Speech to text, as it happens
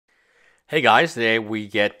Hey guys, today we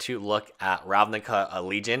get to look at Ravnica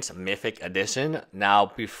Allegiance Mythic Edition.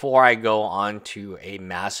 Now, before I go on to a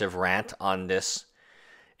massive rant on this,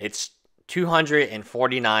 it's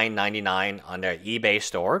 $249.99 on their eBay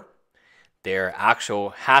store. Their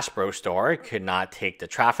actual Hasbro store could not take the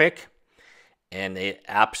traffic, and it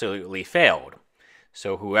absolutely failed.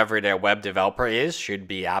 So whoever their web developer is should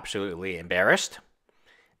be absolutely embarrassed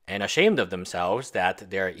and ashamed of themselves that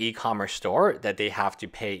their e-commerce store, that they have to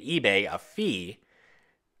pay eBay a fee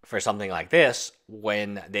for something like this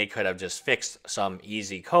when they could have just fixed some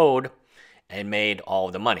easy code and made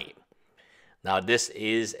all the money. Now, this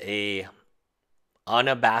is a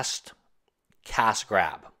unabashed cash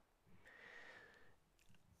grab.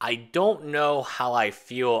 I don't know how I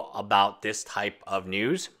feel about this type of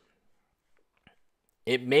news.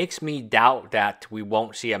 It makes me doubt that we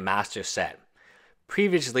won't see a master set.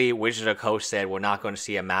 Previously, Wizards of the Coast said we're not going to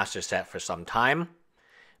see a master set for some time.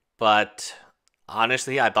 But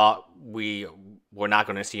honestly, I thought we were not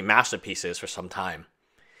going to see masterpieces for some time.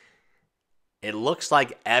 It looks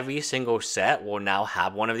like every single set will now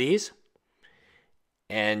have one of these.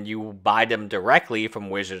 And you buy them directly from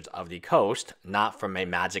Wizards of the Coast, not from a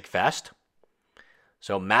Magic Fest.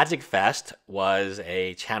 So Magic Fest was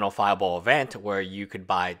a channel fileable event where you could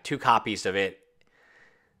buy 2 copies of it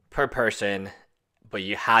per person, but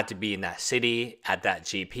you had to be in that city at that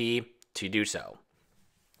GP to do so.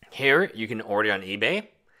 Here, you can order on eBay,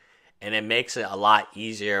 and it makes it a lot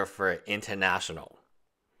easier for international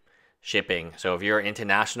shipping. So if you're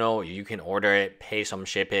international, you can order it, pay some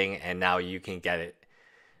shipping, and now you can get it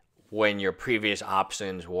when your previous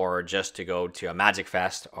options were just to go to a Magic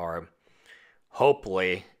Fest or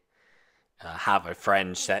hopefully have a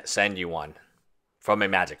friend send you one from a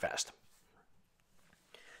Magic Fest.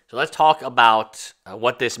 So let's talk about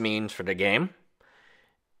what this means for the game.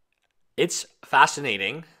 It's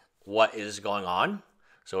fascinating what is going on.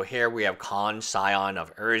 So here we have Khan, Scion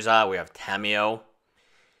of Urza. We have Tamiyo.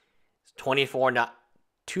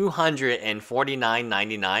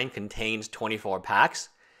 $249.99 contains 24 packs,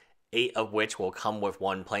 8 of which will come with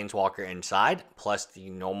 1 Planeswalker inside, plus the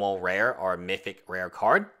normal rare or mythic rare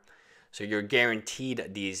card. So you're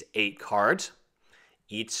guaranteed these 8 cards.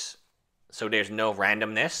 So there's no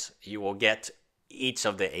randomness. You will get each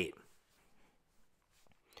of the 8.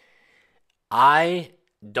 I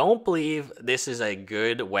don't believe this is a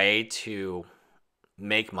good way to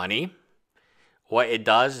make money. What it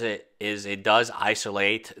does is it does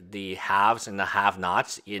isolate the haves and the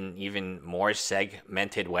have-nots in even more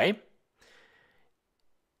segmented way.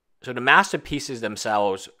 So the masterpieces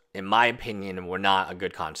themselves, in my opinion, were not a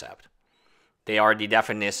good concept. They are the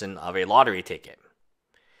definition of a lottery ticket.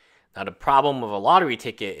 Now, the problem with a lottery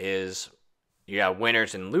ticket is you have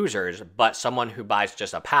winners and losers, but someone who buys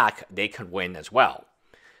just a pack, they could win as well.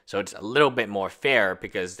 So it's a little bit more fair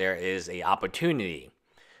because there is an opportunity.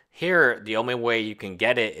 Here, the only way you can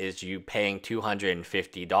get it is you paying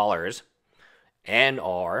 $250 and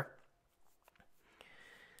or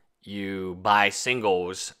you buy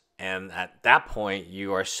singles, and at that point,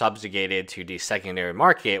 you are subjugated to the secondary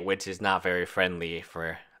market, which is not very friendly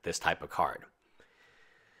for this type of card.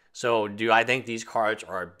 So do I think these cards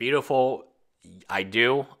are beautiful? I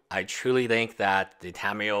do. I truly think that the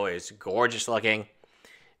Tamiyo is gorgeous looking,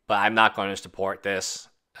 but I'm not going to support this.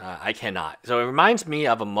 I cannot. So it reminds me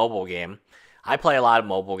of a mobile game. I play a lot of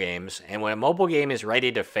mobile games, and when a mobile game is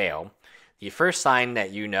ready to fail, the first sign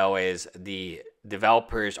that you know is the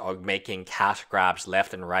developers are making cash grabs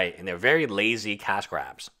left and right, and they're very lazy cash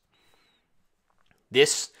grabs.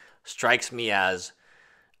 This strikes me as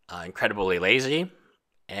incredibly lazy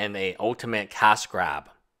and a ultimate cash grab.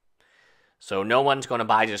 So no one's going to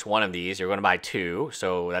buy just one of these. You're going to buy 2,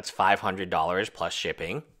 so that's $500 plus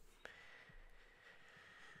shipping.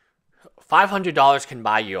 $500 can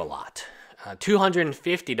buy you a lot.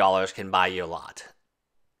 $250 can buy you a lot.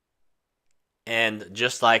 And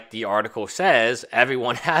just like the article says,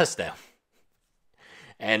 everyone has them.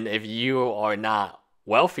 And if you are not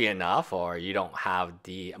wealthy enough or you don't have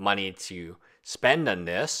the money to spend on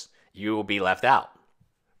this, you will be left out.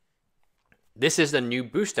 This is the new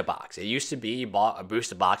booster box. It used to be you bought a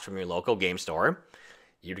booster box from your local game store.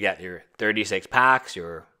 You'd get your 36 packs,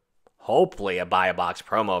 your hopefully a buy a box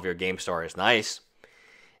promo if your game store is nice.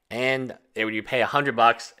 And you pay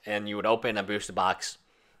 $100 and you would open a booster box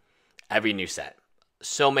every new set.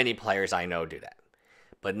 So many players I know do that.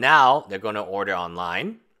 But now they're going to order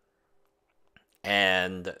online,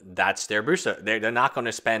 and that's their booster. They're not going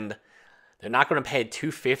to spend. They're not going to pay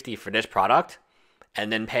 $250 for this product and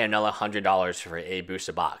then pay another $100 for a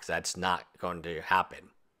booster box. That's not going to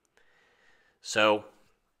happen. So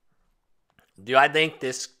Do I think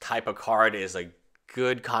this type of card is a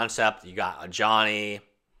good concept? You got a Johnny.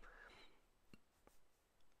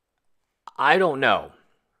 I don't know.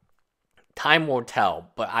 Time will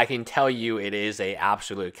tell, but I can tell you it is a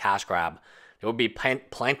absolute cash grab. There will be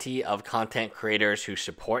plenty of content creators who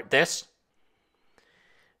support this.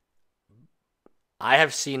 I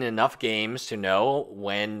have seen enough games to know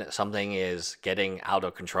when something is getting out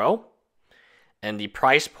of control. And the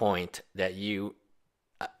price point that the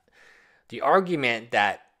argument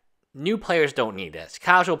that new players don't need this,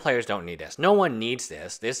 casual players don't need this, no one needs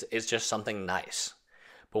this, this is just something nice.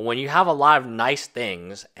 But when you have a lot of nice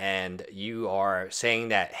things and you are saying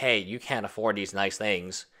that, hey, you can't afford these nice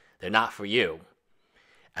things, they're not for you.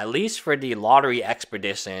 At least for the lottery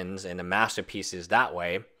expeditions and the masterpieces that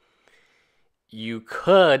way, you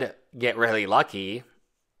could get really lucky,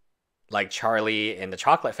 like Charlie in the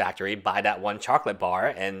Chocolate Factory, buy that one chocolate bar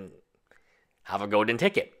and have a golden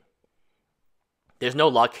ticket. There's no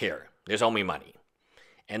luck here. There's only money.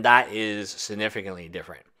 And that is significantly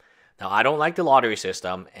different. Now, I don't like the lottery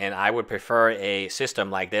system, and I would prefer a system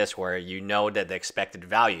like this where you know that the expected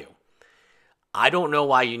value. I don't know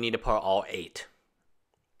why you need to put all 8.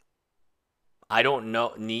 I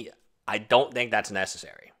don't think that's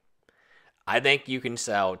necessary. I think you can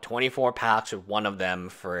sell 24 packs of one of them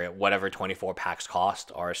for whatever 24 packs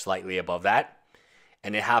cost or slightly above that,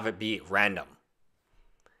 and then have it be random.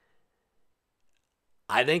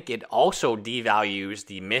 I think it also devalues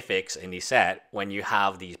the mythics in the set when you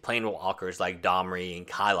have these planewalkers like Domri and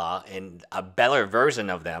Kyla and a better version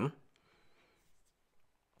of them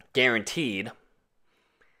guaranteed,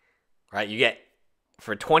 right? You get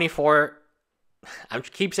for 24, I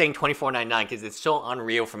keep saying $24.99 because it's so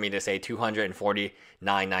unreal for me to say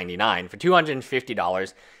 $249.99. For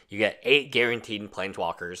 $250, you get 8 guaranteed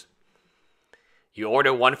planeswalkers. You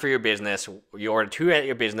order 1 for your business, you order 2 at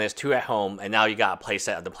your business, 2 at home, and now you got a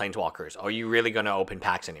playset of the planeswalkers. Are you really going to open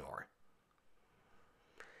packs anymore?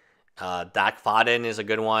 Dak Fadden is a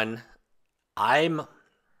good one. I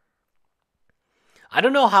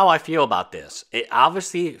don't know how I feel about this. It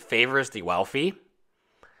obviously favors the wealthy,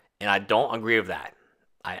 and I don't agree with that.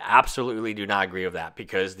 I absolutely do not agree with that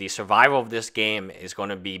because the survival of this game is going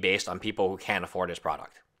to be based on people who can't afford this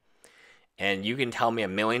product. And you can tell me a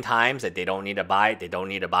million times that they don't need to buy it, they don't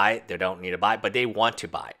need to buy it, they don't need to buy it, but they want to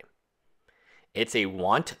buy it. It's a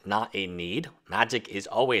want, not a need. Magic is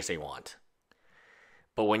always a want.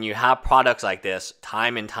 But when you have products like this,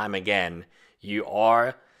 time and time again, you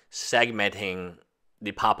are segmenting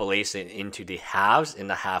the population into the haves and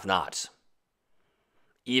the have-nots.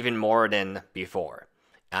 Even more than before.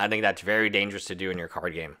 And I think that's very dangerous to do in your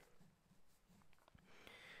card game.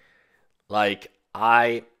 Like,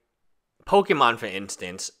 Pokemon, for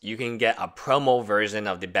instance, you can get a promo version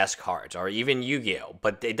of the best cards, or even Yu-Gi-Oh,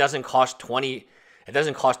 but it doesn't cost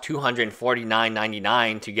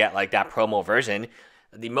 $249.99 to get like that promo version.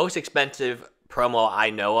 The most expensive promo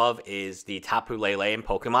I know of is the Tapu Lele in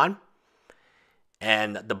Pokemon,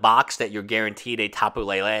 and the box that you're guaranteed a Tapu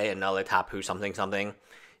Lele, another Tapu something,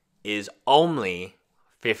 is only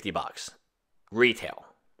 $50 retail,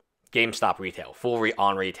 GameStop retail, full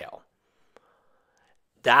on retail.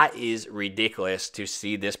 That is ridiculous to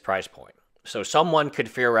see this price point. So someone could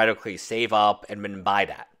theoretically save up and then buy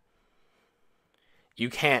that.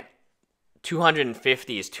 You can't.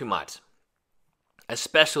 250 is too much.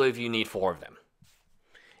 Especially if you need 4 of them.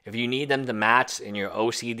 If you need them to match in your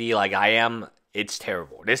OCD like I am, it's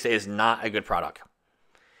terrible. This is not a good product.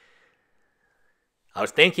 I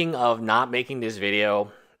was thinking of not making this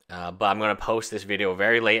video, but I'm going to post this video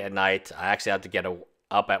very late at night. I actually have to get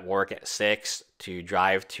up at work at 6 to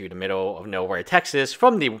drive to the middle of nowhere, Texas,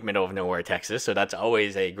 from the middle of nowhere, Texas. So that's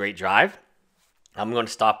always a great drive. I'm going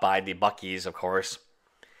to stop by the Buc-ee's, of course.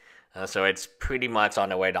 So it's pretty much on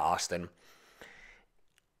the way to Austin.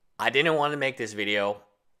 I didn't want to make this video,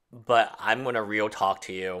 but I'm going to real talk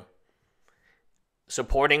to you.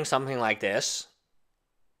 Supporting something like this,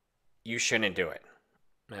 you shouldn't do it.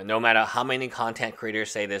 No matter how many content creators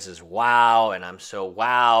say this is wow, and I'm so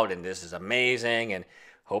wowed, and this is amazing, and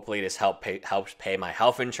hopefully this helps pay my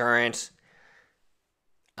health insurance.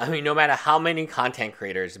 I mean, no matter how many content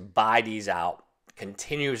creators buy these out,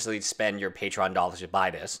 continuously spend your Patreon dollars to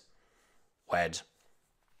buy this, Wedge,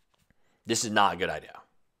 this is not a good idea.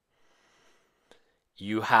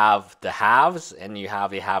 You have the haves and you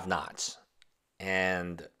have the have-nots,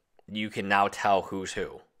 and you can now tell who's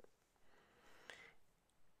who.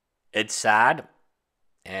 It's sad,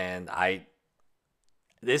 and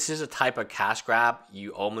this is a type of cash grab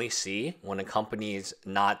you only see when a company is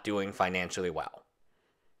not doing financially well.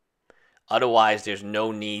 Otherwise, there's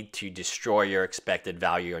no need to destroy your expected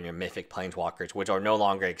value on your Mythic Planeswalkers, which are no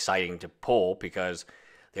longer exciting to pull because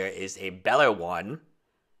there is a better one.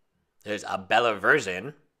 There's a better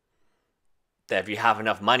version that if you have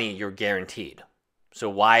enough money, you're guaranteed. So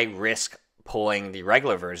why risk pulling the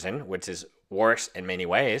regular version, which is worse in many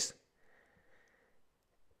ways?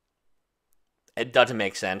 It doesn't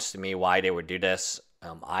make sense to me why they would do this.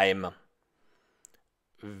 I'm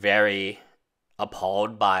very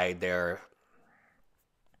appalled by their...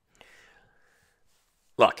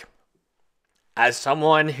 Look, as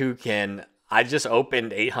someone who can... I just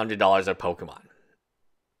opened $800 of Pokemon.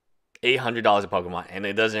 $800 of Pokemon, and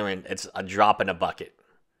it doesn't even... It's a drop in a bucket.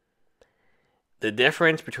 The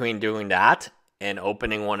difference between doing that and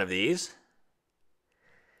opening one of these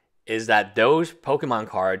is that those Pokemon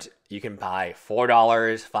cards you can buy $4,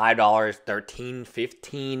 $5, $13,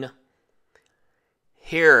 $15.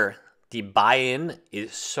 Here, the buy-in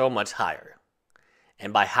is so much higher.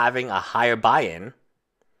 And by having a higher buy-in,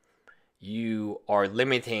 you are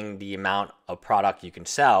limiting the amount of product you can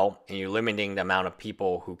sell, and you're limiting the amount of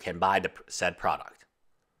people who can buy the said product.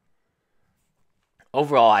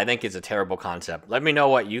 Overall, I think it's a terrible concept. Let me know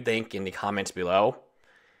what you think in the comments below.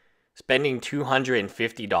 Spending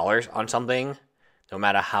 $250 on something, no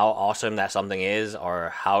matter how awesome that something is or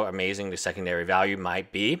how amazing the secondary value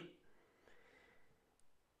might be,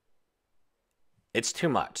 it's too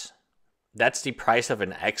much. That's the price of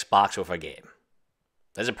an Xbox with a game.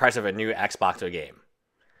 That's the price of a new Xbox with a game.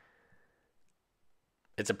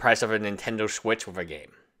 It's the price of a Nintendo Switch with a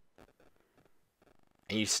game.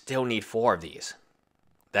 And you still need 4 of these.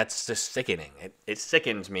 That's just sickening. It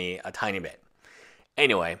sickens me a tiny bit.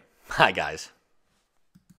 Anyway, hi guys.